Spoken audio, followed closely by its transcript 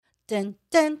Dun,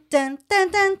 dun, dun,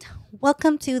 dun, dun.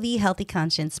 Welcome to the Healthy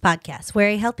Conscience podcast, where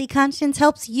a healthy conscience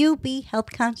helps you be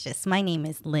health conscious. My name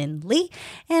is Lynn Lee,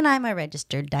 and I'm a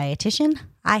registered dietitian.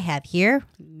 I have here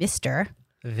Mr.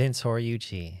 Vince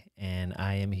Horiuchi, and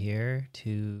I am here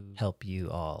to help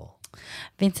you all.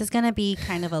 Vince is going to be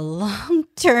kind of a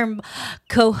long-term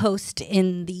co-host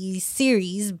in the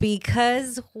series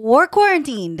because we're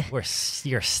quarantined.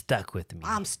 You're stuck with me.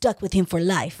 I'm stuck with him for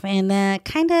life. And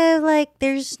kind of like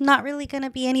there's not really going to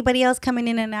be anybody else coming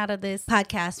in and out of this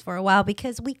podcast for a while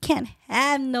because we can't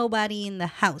have nobody in the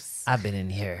house. I've been in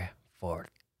here for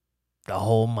the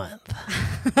whole month.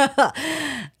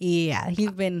 Yeah,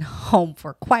 you've been home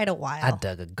for quite a while. I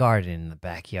dug a garden in the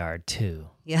backyard too.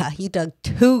 Yeah, you dug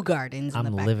 2 gardens in the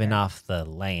I'm backyard. living off the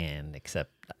land,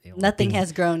 except Nothing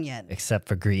has grown yet. except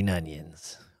for green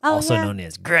onions, Oh, also yeah. known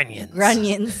as grunions.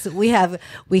 Grunions. We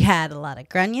had a lot of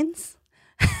grunions.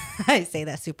 I say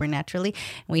that supernaturally.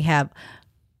 We have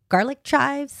garlic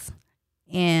chives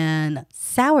and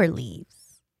sour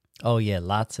leaves. Oh yeah,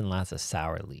 lots and lots of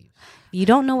sour leaves. If you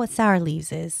don't know what sour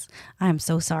leaves is, I'm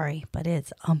so sorry, but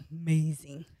it's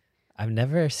amazing. I've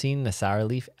never seen a sour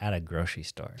leaf at a grocery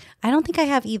store. I don't think I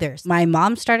have either. My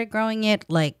mom started growing it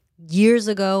like years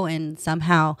ago, and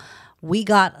somehow we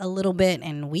got a little bit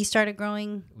and we started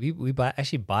growing. We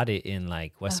actually bought it in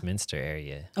like Westminster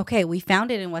area. Okay, we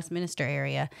found it in Westminster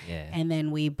area. Yeah. And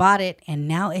then we bought it, and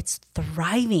now it's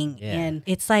thriving. Yeah. And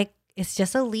it's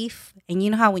just a leaf. And you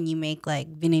know how when you make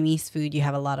like Vietnamese food, you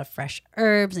have a lot of fresh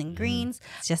herbs and greens.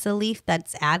 It's just a leaf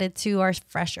that's added to our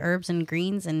fresh herbs and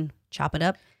greens and chop it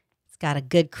up. It's got a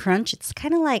good crunch. It's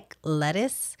kind of like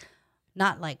lettuce,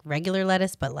 not like regular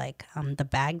lettuce, but like the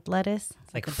bagged lettuce.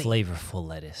 It's Like a flavorful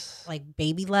lettuce. like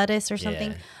baby lettuce or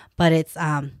something. Yeah. But it's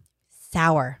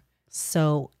sour.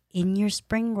 So in your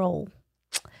spring roll,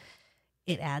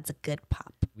 it adds a good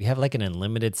pop. We have like an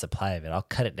unlimited supply of it. I'll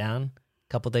cut it down a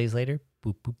couple days later.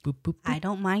 Boop, boop, boop, boop, boop. I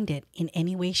don't mind it in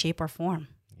any way, shape, or form.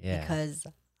 Yeah. Because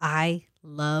I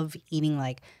love eating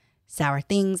like sour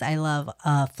things. I love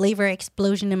a flavor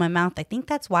explosion in my mouth. I think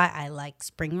that's why I like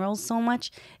spring rolls so much,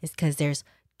 is because there's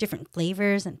different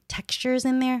flavors and textures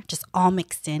in there, just all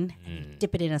mixed in. And you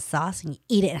dip it in a sauce and you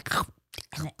eat it,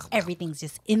 and then everything's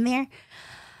just in there.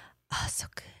 Oh, so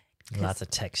good. Lots of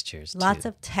textures. Lots too.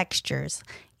 of textures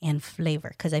and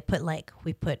flavor, because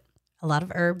we put a lot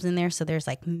of herbs in there. So there's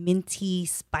like minty,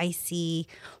 spicy,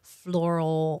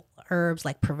 floral herbs,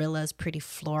 like perilla is pretty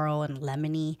floral and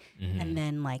lemony. And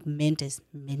then like mint is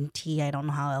minty. I don't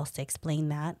know how else to explain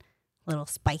that. A little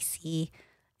spicy.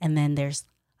 And then there's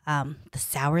the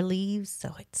sour leaves.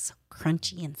 So it's so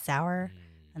crunchy and sour.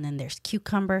 And then there's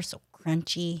cucumber, so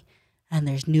crunchy. And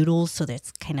there's noodles. So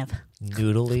that's kind of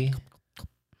Noodly.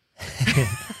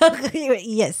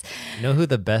 yes. You know who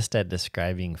the best at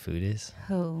describing food is?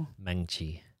 Who?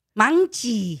 Mangchi.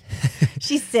 Mangchi.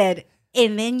 She said,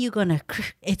 and then you're going to,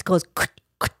 it goes,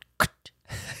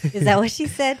 is that what she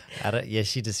said? Yeah,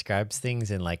 she describes things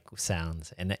in like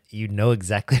sounds, and you know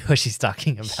exactly what she's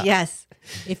talking about. Yes.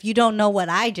 If you don't know what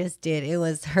I just did, it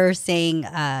was her saying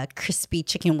crispy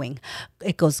chicken wing.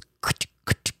 It goes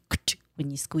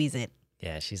when you squeeze it.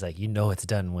 Yeah, she's like, you know it's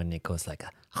done when it goes like a...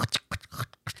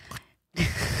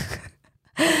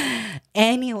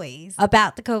 Anyways,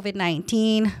 about the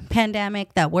COVID-19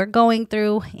 pandemic that we're going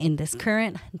through in this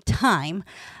current time,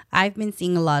 I've been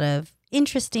seeing a lot of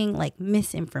interesting like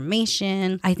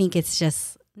misinformation. I think it's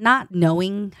just not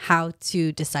knowing how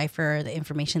to decipher the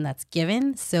information that's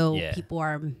given. So people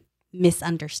are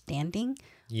misunderstanding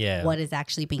what is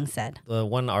actually being said. The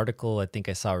one article I think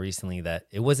I saw recently, that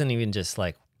it wasn't even just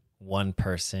like one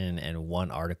person and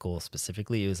one article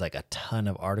specifically. It was like a ton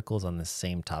of articles on the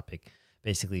same topic,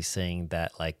 basically saying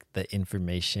that like the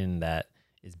information that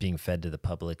is being fed to the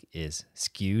public is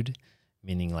skewed,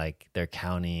 meaning like they're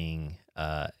counting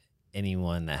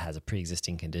anyone that has a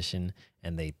pre-existing condition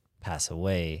and they pass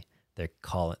away,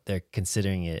 they're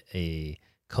considering it a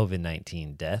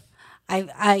COVID-19 death.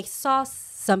 I saw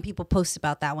some people post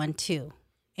about that one too.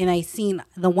 And I seen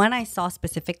the one I saw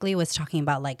specifically was talking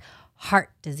about like heart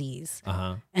disease.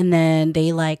 And then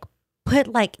they like put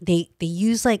like they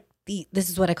use like this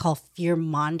is what I call fear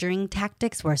mongering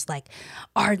tactics, where it's like,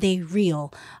 are they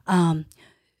real?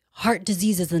 Heart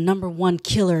disease is the number 1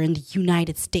 killer in the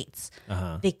United States.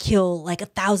 They kill like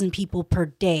 1,000 people per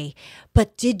day.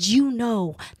 But did you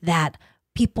know that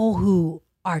people who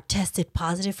are tested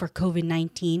positive for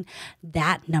COVID-19,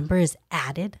 that number is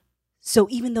added? So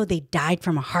even though they died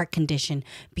from a heart condition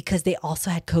because they also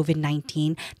had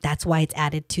COVID-19, that's why it's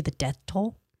added to the death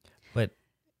toll. But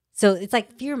so it's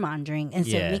like fear mongering. And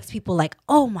so it makes people like,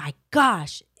 oh my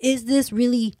gosh, is this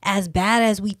really as bad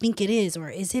as we think it is? Or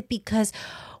is it because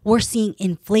we're seeing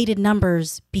inflated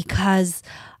numbers because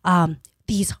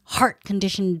these heart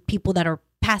conditioned people that are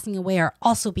passing away are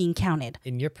also being counted?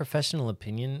 In your professional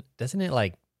opinion, doesn't it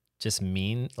like just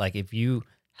mean like if you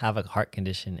have a heart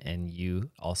condition and you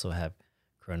also have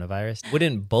coronavirus,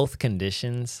 wouldn't both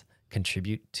conditions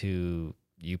contribute to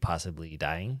you possibly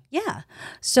dying? Yeah.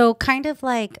 So kind of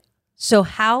like, so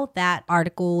how that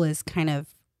article is kind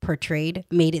of portrayed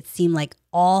made it seem like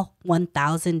all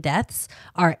 1,000 deaths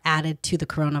are added to the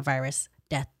coronavirus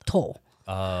death toll.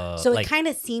 So it kind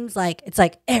of seems like it's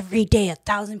like every day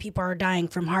 1,000 people are dying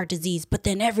from heart disease, but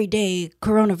then every day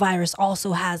coronavirus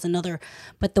also has another.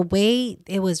 But the way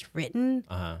it was written,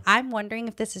 I'm wondering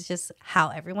if this is just how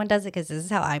everyone does it, because this is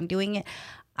how I'm doing it.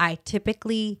 I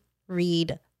typically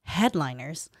read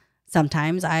headliners.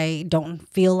 Sometimes I don't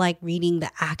feel like reading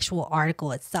the actual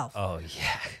article itself. Oh,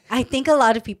 yeah. I think a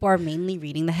lot of people are mainly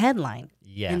reading the headline.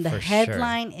 Yeah, and the for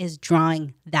headline is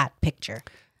drawing that picture.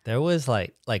 There was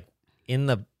like in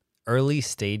the early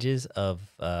stages of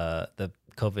the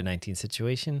COVID-19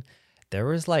 situation, there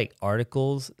was like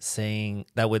articles saying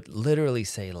that would literally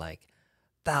say like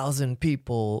 1,000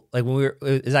 people. Like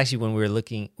it was actually when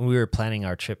we were planning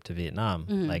our trip to Vietnam.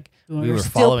 Like we were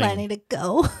still planning to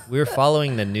go. We were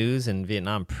following the news in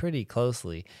Vietnam pretty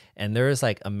closely, and there was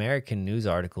like American news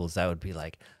articles that would be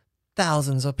like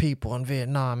thousands of people in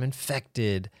Vietnam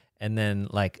infected, and then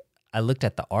like I looked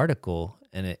at the article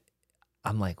and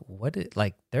I'm like,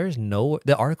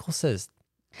 the article says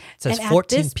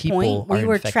 14 people point, we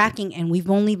were infected. tracking, and we've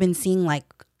only been seeing like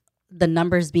the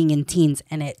numbers being in teens,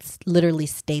 and it's literally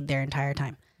stayed their entire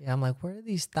time. Yeah, I'm like, where do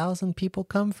these 1,000 people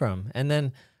come from? And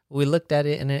then we looked at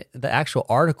it, and the actual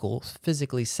article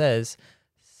physically says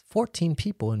 14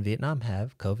 people in Vietnam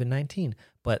have COVID-19,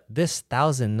 but this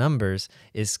 1,000 numbers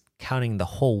is counting the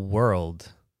whole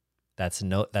world.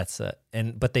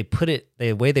 But they put it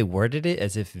the way they worded it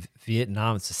as if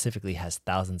Vietnam specifically has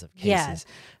thousands of cases.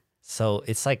 Yeah. So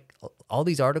it's like all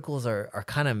these articles are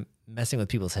kind of messing with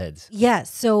people's heads. Yeah.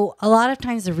 So a lot of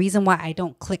times the reason why I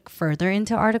don't click further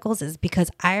into articles is because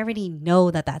I already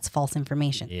know that that's false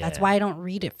information. Yeah. That's why I don't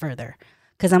read it further.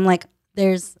 Because I'm like,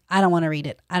 I don't want to read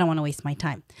it. I don't want to waste my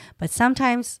time. But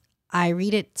sometimes I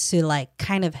read it to like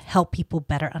kind of help people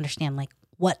better understand like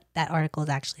what that article is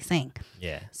actually saying.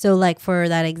 Yeah. So like for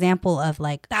that example of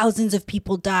like thousands of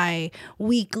people die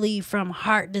weekly from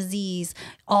heart disease,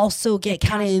 also get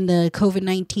counted in the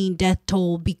COVID-19 death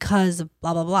toll because of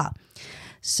blah, blah, blah.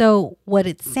 So what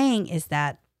it's saying is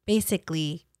that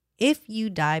basically if you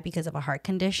die because of a heart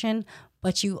condition,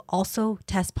 but you also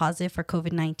test positive for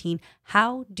COVID-19,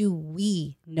 how do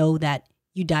we know that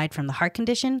you died from the heart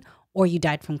condition or you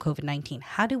died from COVID-19?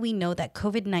 How do we know that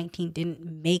COVID-19 didn't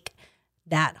make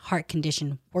that heart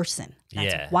condition worsen?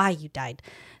 That's why you died.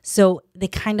 So they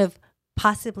kind of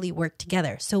possibly work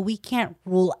together. So we can't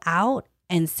rule out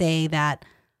and say that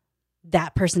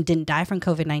that person didn't die from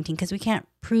COVID-19 because we can't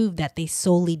prove that they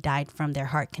solely died from their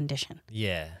heart condition.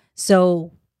 Yeah.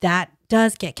 So that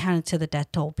does get counted to the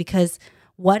death toll, because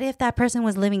what if that person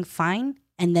was living fine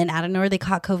and then out of nowhere they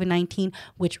caught COVID-19,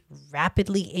 which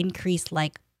rapidly increased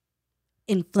like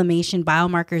inflammation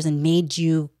biomarkers and made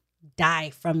you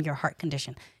die from your heart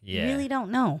condition? Yeah. You really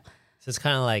don't know. So it's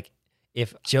kind of like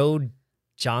if Joe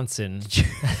Johnson,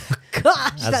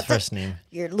 gosh, that's first name.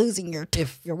 You're losing your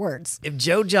words. If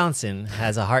Joe Johnson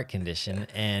has a heart condition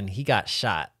and he got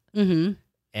shot,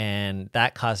 and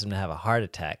that caused him to have a heart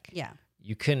attack,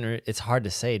 it's hard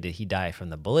to say, did he die from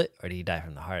the bullet or did he die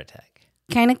from the heart attack?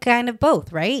 Kind of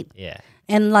both, right? Yeah.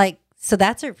 And like, so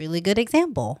that's a really good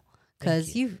example.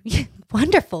 Because you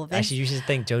wonderful. Vince. Actually, you should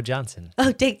thank Joe Johnson.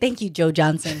 Oh, thank you, Joe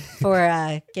Johnson,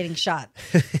 for getting shot.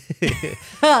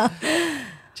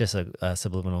 Just a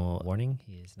subliminal warning.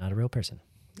 He is not a real person.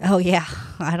 Oh, yeah.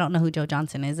 I don't know who Joe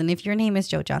Johnson is. And if your name is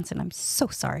Joe Johnson, I'm so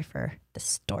sorry for this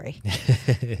story.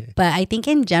 But I think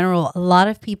in general, a lot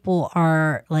of people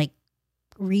are like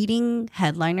reading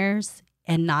headliners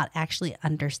and not actually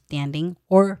understanding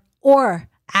or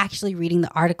actually reading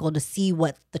the article to see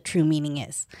what the true meaning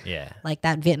is. Yeah. Like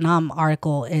that Vietnam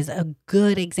article is a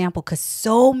good example, because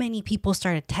so many people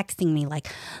started texting me like,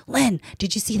 Lynn,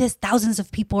 did you see this? Thousands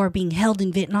of people are being held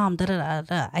in Vietnam. Da, da, da,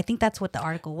 da. I think that's what the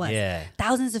article was. Yeah.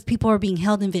 Thousands of people are being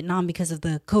held in Vietnam because of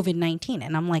the COVID-19.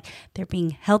 And I'm like, they're being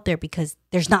held there because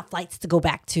there's not flights to go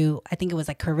back to, I think it was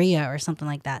like Korea or something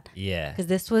like that. Yeah. Because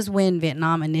this was when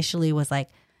Vietnam initially was like,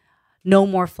 no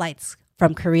more flights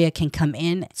from Korea can come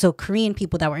in. So Korean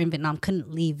people that were in Vietnam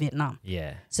couldn't leave Vietnam.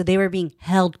 Yeah. So they were being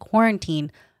held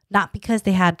quarantined, not because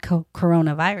they had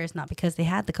coronavirus, not because they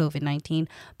had the COVID-19,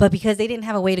 but because they didn't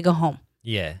have a way to go home.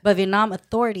 Yeah. But Vietnam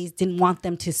authorities didn't want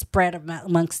them to spread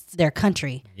amongst their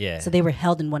country. Yeah. So they were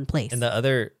held in one place. And the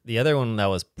other one that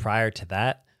was prior to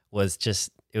that was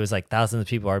just, it was like thousands of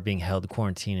people are being held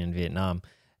quarantine in Vietnam,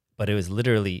 but it was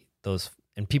literally those,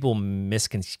 and people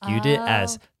misconstrued it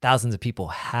as thousands of people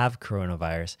have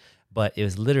coronavirus, but it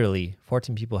was literally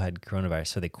 14 people had coronavirus,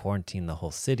 so they quarantined the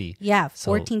whole city. Yeah,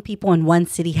 14 people in one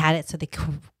city had it, so they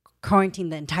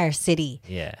quarantined the entire city.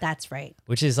 Yeah. That's right.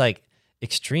 Which is like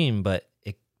extreme, but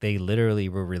they literally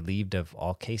were relieved of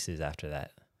all cases after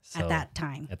that. So, At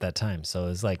that time. So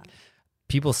it's like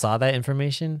people saw that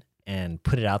information and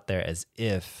put it out there as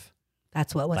if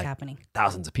that's what was happening.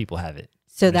 Thousands of people have it.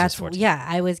 So that's,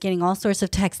 I was getting all sorts of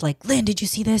texts like, Lynn, did you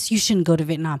see this? You shouldn't go to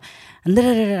Vietnam. And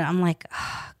I'm like,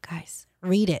 guys,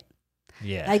 read it.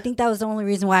 Yeah. I think that was the only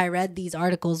reason why I read these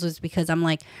articles, was because I'm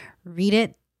like, read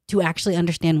it to actually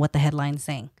understand what the headline's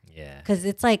saying. Yeah. Because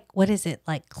it's like, what is it?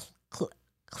 Like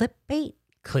clickbait?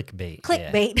 Clickbait.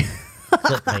 Clickbait. Yeah.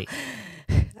 Clickbait.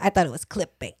 I thought it was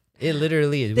clickbait. It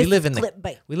literally is. We live in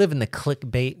the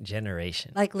clickbait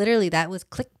generation. Like literally, that was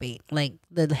clickbait. Like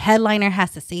the headliner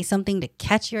has to say something to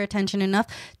catch your attention enough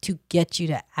to get you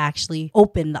to actually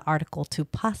open the article to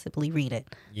possibly read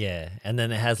it. Yeah, and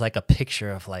then it has like a picture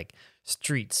of like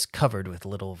streets covered with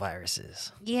little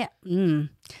viruses. Yeah,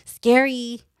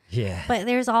 scary. Yeah, but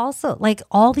there's also like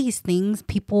all these things.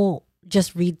 People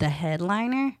just read the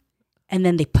headliner and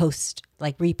then they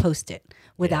repost it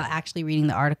without actually reading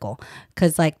the article.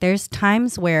 Because like there's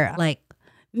times where like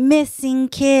missing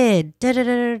kid, blah,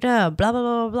 blah, blah,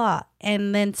 blah, blah.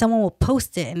 And then someone will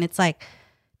post it and it's like,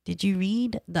 did you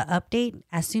read the update?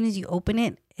 As soon as you open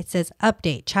it, it says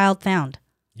update, child found.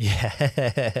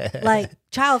 Yeah. Like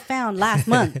child found last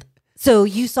month. So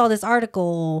you saw this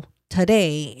article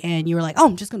today and you were like, oh,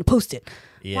 I'm just going to post it.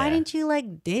 Yeah. Why didn't you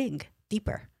like dig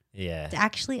deeper? Yeah. To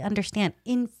actually understand,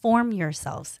 inform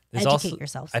yourselves, educate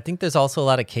yourselves. I think there's also a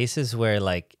lot of cases where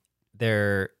like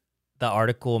the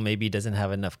article maybe doesn't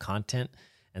have enough content.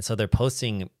 And so they're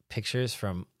posting pictures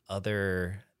from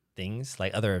other things,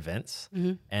 like other events,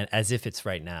 and as if it's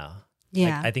right now.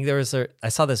 Yeah. Like, I think I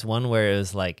saw this one where it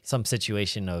was like some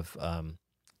situation of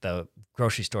the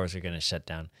grocery stores are going to shut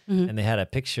down. And they had a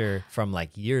picture from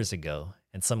like years ago.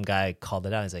 And some guy called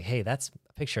it out. He's like, hey, that's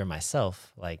a picture of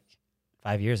myself. Like,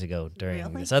 5 years ago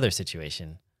during this other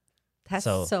situation. That's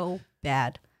so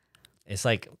bad. It's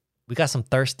like we got some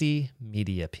thirsty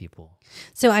media people.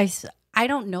 So I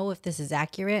don't know if this is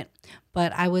accurate,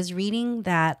 but I was reading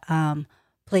that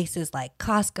places like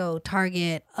Costco,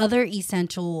 Target, other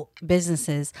essential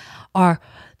businesses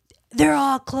they're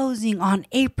all closing on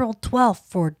April 12th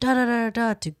for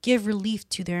to give relief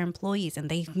to their employees. And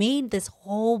they made this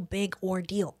whole big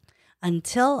ordeal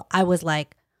until I was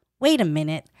like, wait a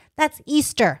minute. That's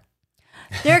Easter.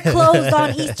 They're closed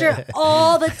on Easter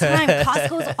all the time.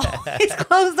 Costco's always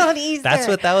closed on Easter. That's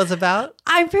what that was about?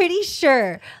 I'm pretty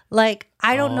sure. Like,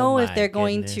 I don't know if they're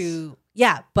going to.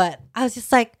 Yeah, but I was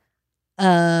just like,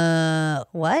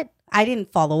 what? I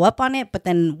didn't follow up on it. But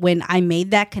then when I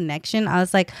made that connection, I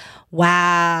was like,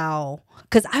 wow.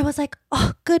 Because I was like,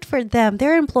 oh, good for them.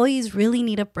 Their employees really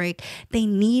need a break. They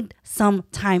need some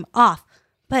time off.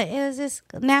 But it was this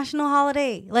national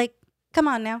holiday. Like, come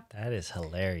on now. That is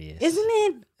hilarious. Isn't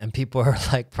it? And people are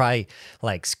like probably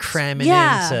like cramming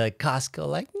into Costco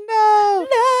like, no,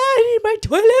 I need my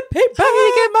toilet paper. I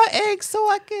need to get my eggs so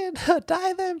I can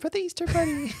dye them for the Easter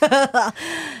bunny.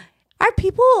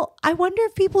 I wonder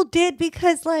if people did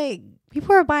because like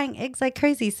people are buying eggs like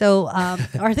crazy. So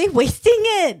are they wasting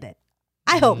it?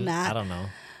 I hope not. I don't know.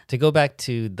 To go back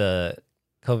to the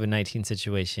COVID-19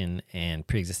 situation and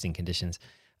pre-existing conditions,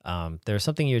 there was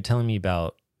something you were telling me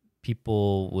about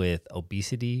people with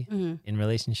obesity in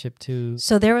relationship to.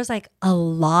 So there was like a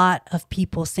lot of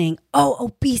people saying, oh,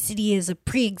 obesity is a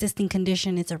pre-existing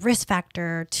condition. It's a risk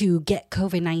factor to get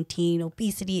COVID-19.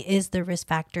 Obesity is the risk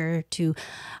factor to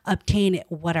obtain it,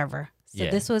 whatever. So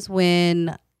this was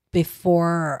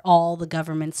before all the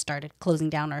governments started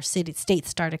closing down, or states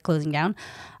started closing down.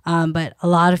 But a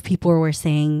lot of people were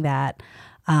saying that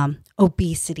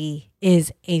obesity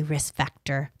is a risk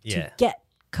factor to get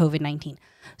COVID-19.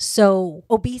 So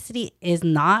obesity is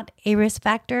not a risk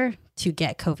factor to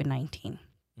get COVID-19.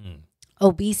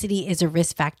 Obesity is a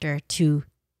risk factor to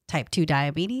type 2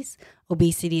 diabetes.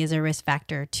 Obesity is a risk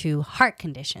factor to heart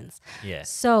conditions.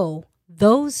 So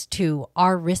those two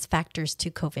are risk factors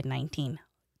to COVID-19.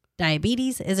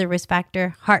 Diabetes is a risk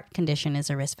factor. Heart condition is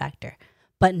a risk factor,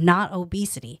 but not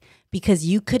obesity, because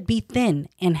you could be thin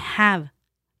and have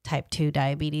type 2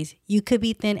 diabetes. You could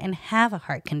be thin and have a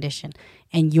heart condition,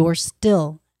 and you're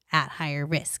still at higher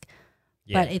risk.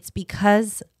 But it's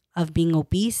because of being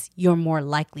obese, you're more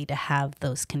likely to have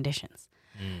those conditions.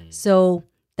 So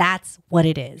that's what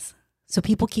it is. So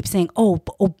people keep saying, oh,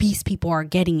 obese people are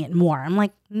getting it more. I'm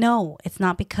like, no, it's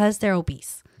not because they're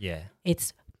obese. Yeah.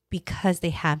 It's because they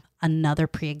have another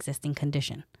pre-existing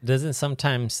condition. Doesn't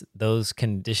sometimes those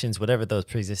conditions, whatever those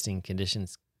pre-existing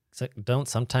conditions, don't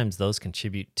sometimes those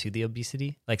contribute to the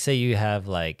obesity? Like say you have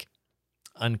like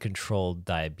uncontrolled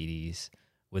diabetes,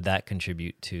 would that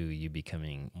contribute to you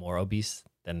becoming more obese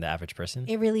than the average person?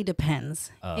 It really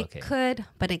depends. Oh, okay. It could,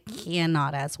 but it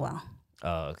cannot as well.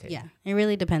 Oh, okay. Yeah, it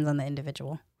really depends on the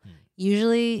individual.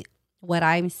 Usually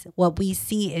what we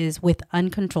see is with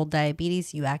uncontrolled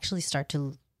diabetes, you actually start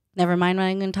to, never mind what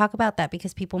I'm going to talk about that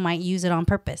because people might use it on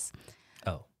purpose.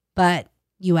 Oh. But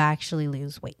you actually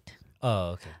lose weight. Oh,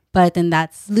 okay. But then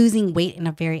that's losing weight in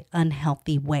a very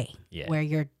unhealthy way, where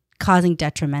you're causing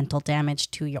detrimental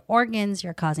damage to your organs,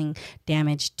 you're causing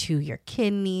damage to your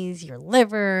kidneys, your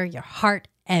liver, your heart,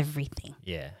 everything.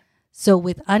 Yeah. So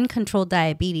with uncontrolled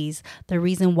diabetes, the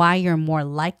reason why you're more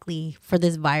likely for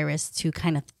this virus to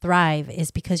kind of thrive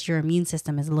is because your immune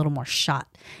system is a little more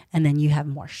shot, and then you have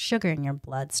more sugar in your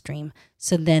bloodstream.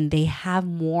 So then they have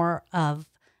more of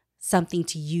something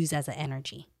to use as an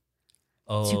energy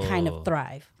to kind of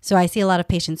thrive. So I see a lot of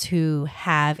patients who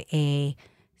have a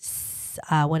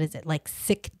like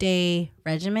sick day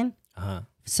regimen.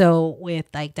 So with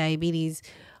like diabetes,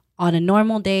 on a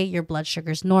normal day, your blood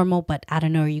sugar is normal, but out of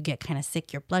nowhere, you get kind of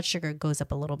sick. Your blood sugar goes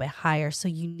up a little bit higher. So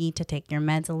you need to take your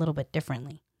meds a little bit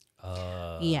differently.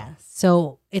 Yeah.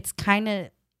 So it's kind of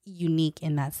unique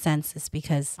in that sense, is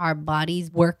because our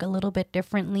bodies work a little bit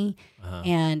differently.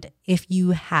 And if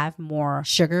you have more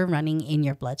sugar running in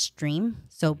your bloodstream,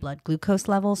 so blood glucose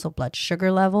level, so blood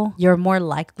sugar level, you're more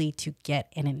likely to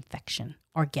get an infection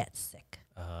or get sick.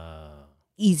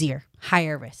 Easier,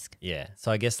 higher risk. Yeah.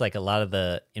 So I guess like a lot of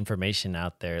the information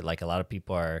out there, like a lot of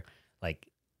people are like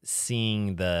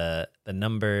seeing the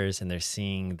numbers and they're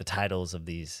seeing the titles of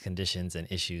these conditions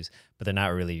and issues, but they're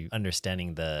not really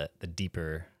understanding the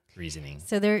deeper reasoning.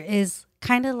 So there is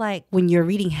kind of like when you're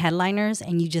reading headliners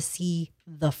and you just see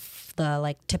the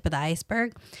like tip of the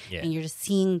iceberg, and you're just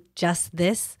seeing just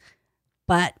this,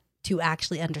 but to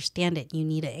actually understand it, you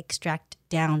need to extract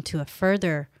down to a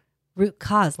further root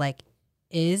cause. Like,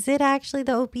 is it actually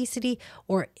the obesity,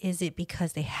 or is it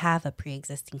because they have a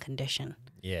pre-existing condition?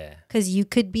 Yeah. Because you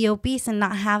could be obese and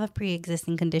not have a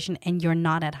pre-existing condition and you're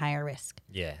not at higher risk.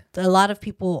 Yeah. A lot of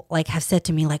people like have said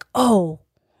to me like, oh,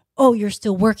 you're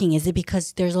still working. Is it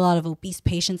because there's a lot of obese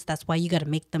patients? That's why you got to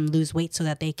make them lose weight so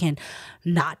that they can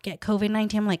not get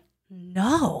COVID-19. I'm like,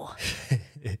 no.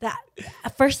 That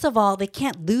first of all, they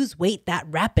can't lose weight that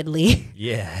rapidly.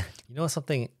 Yeah. You know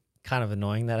something kind of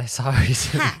annoying that I saw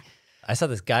recently? I saw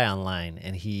this guy online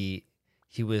and he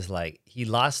was like, he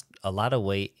lost a lot of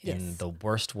weight in the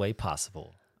worst way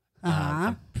possible.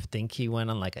 I think he went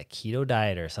on like a keto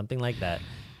diet or something like that.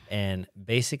 And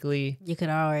basically, you could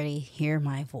already hear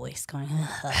my voice going,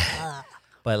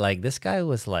 but like this guy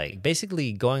was like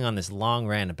basically going on this long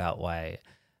rant about why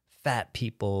fat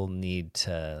people need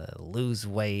to lose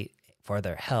weight for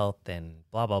their health and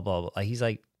blah, blah, blah, blah. Like he's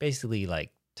like basically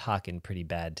like talking pretty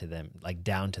bad to them, like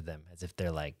down to them as if they're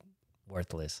like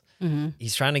worthless.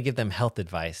 He's trying to give them health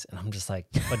advice. And I'm just like,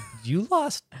 but you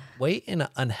lost weight in an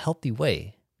unhealthy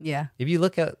way. Yeah. If you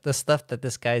look at the stuff that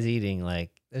this guy's eating,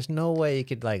 like there's no way you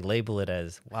could like label it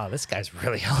as, wow, this guy's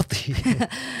really healthy.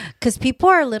 Because people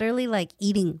are literally like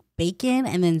eating bacon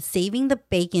and then saving the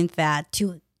bacon fat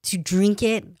to drink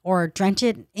it or drench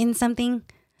it in something.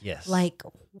 Yes. Like,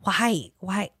 why?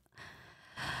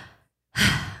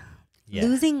 Yeah.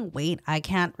 Losing weight, I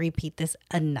can't repeat this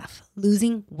enough.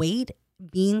 Losing weight,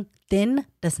 being thin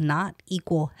does not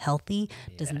equal healthy,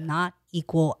 does not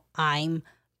equal I'm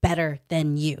better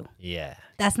than you. Yeah.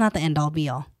 That's not the end all be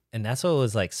all. And that's what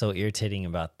was like so irritating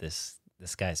about this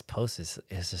guy's post is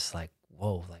just like,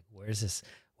 whoa, like where does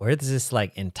this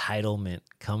like entitlement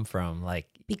come from? Like,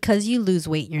 because you lose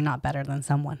weight, you're not better than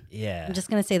someone. Yeah. I'm just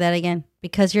going to say that again.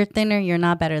 Because you're thinner, you're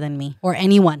not better than me or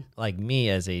anyone. Like me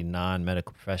as a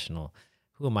non-medical professional,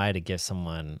 who am I to give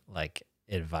someone like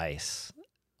advice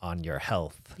on your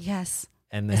health? Yes.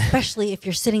 And then, especially if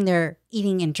you're sitting there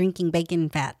eating and drinking bacon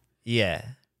fat. Yeah.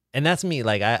 And that's me.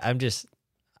 Like I'm just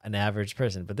an average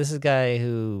person, but this is a guy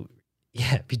who,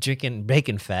 be drinking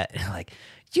bacon fat and like,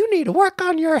 you need to work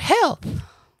on your health.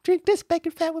 Drink this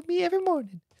bacon fat with me every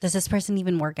morning. Does this person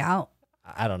even work out?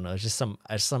 I don't know. It's just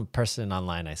some person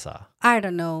online I saw. I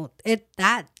don't know.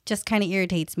 That just kind of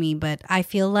irritates me, but I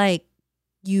feel like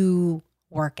you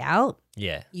work out.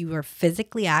 Yeah. You are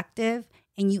physically active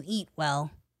and you eat well.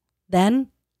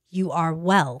 Then you are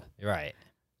well. Right.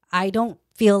 I don't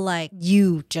feel like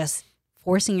you just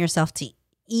forcing yourself to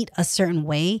eat a certain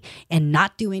way and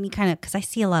not do any kind of, because I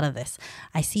see a lot of this.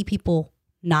 I see people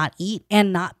not eat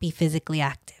and not be physically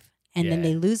active. And then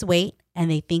they lose weight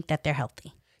and they think that they're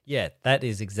healthy. Yeah, that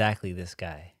is exactly this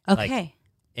guy. Okay.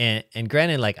 And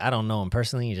granted, like, I don't know him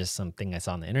personally, just something I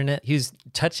saw on the internet. He was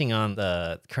touching on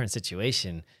the current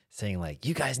situation, saying like,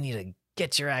 you guys need to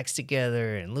get your acts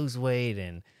together and lose weight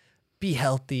and be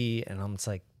healthy. And I'm just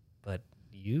like, but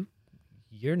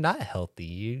you're not healthy.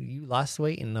 You lost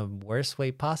weight in the worst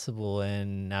way possible.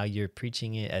 And now you're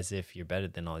preaching it as if you're better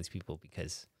than all these people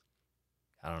because,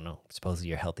 I don't know, supposedly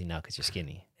you're healthy now because you're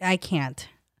skinny. I can't.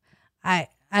 I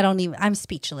don't even, I'm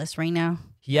speechless right now.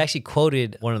 He actually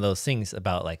quoted one of those things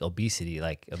about like obesity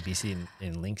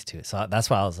and links to it. So that's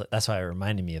why it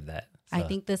reminded me of that. So. I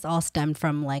think this all stemmed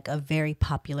from like a very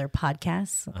popular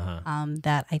podcast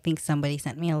that I think somebody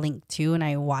sent me a link to and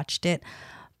I watched it.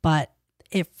 But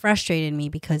it frustrated me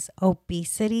because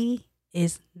obesity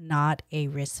is not a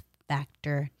risk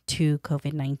factor to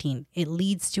COVID-19. It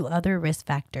leads to other risk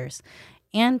factors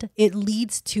and it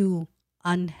leads to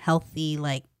unhealthy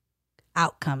like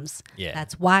outcomes. Yeah.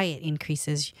 That's why it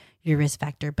increases your risk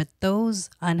factor. But those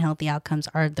unhealthy outcomes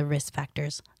are the risk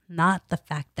factors, not the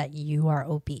fact that you are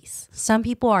obese. Some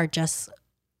people are just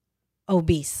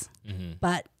obese,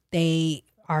 but they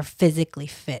are physically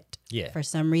fit. Yeah. For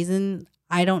some reason,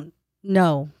 I don't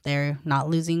know. They're not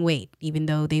losing weight, even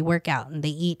though they work out and they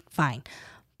eat fine.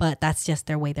 But that's just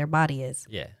their way their body is.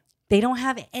 Yeah. They don't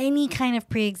have any kind of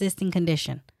pre-existing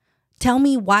condition. Tell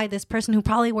me why this person who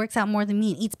probably works out more than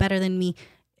me and eats better than me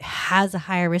has a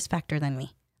higher risk factor than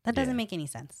me. That doesn't make any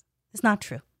sense. It's not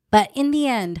true. But in the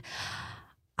end,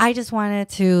 I just wanted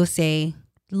to say,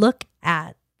 look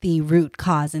at the root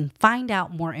cause and find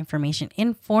out more information.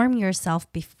 Inform yourself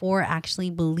before actually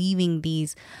believing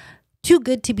these too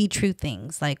good to be true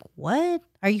things. Like, what?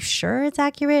 Are you sure it's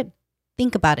accurate?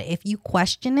 Think about it. If you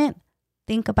question it,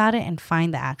 think about it and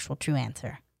find the actual true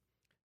answer.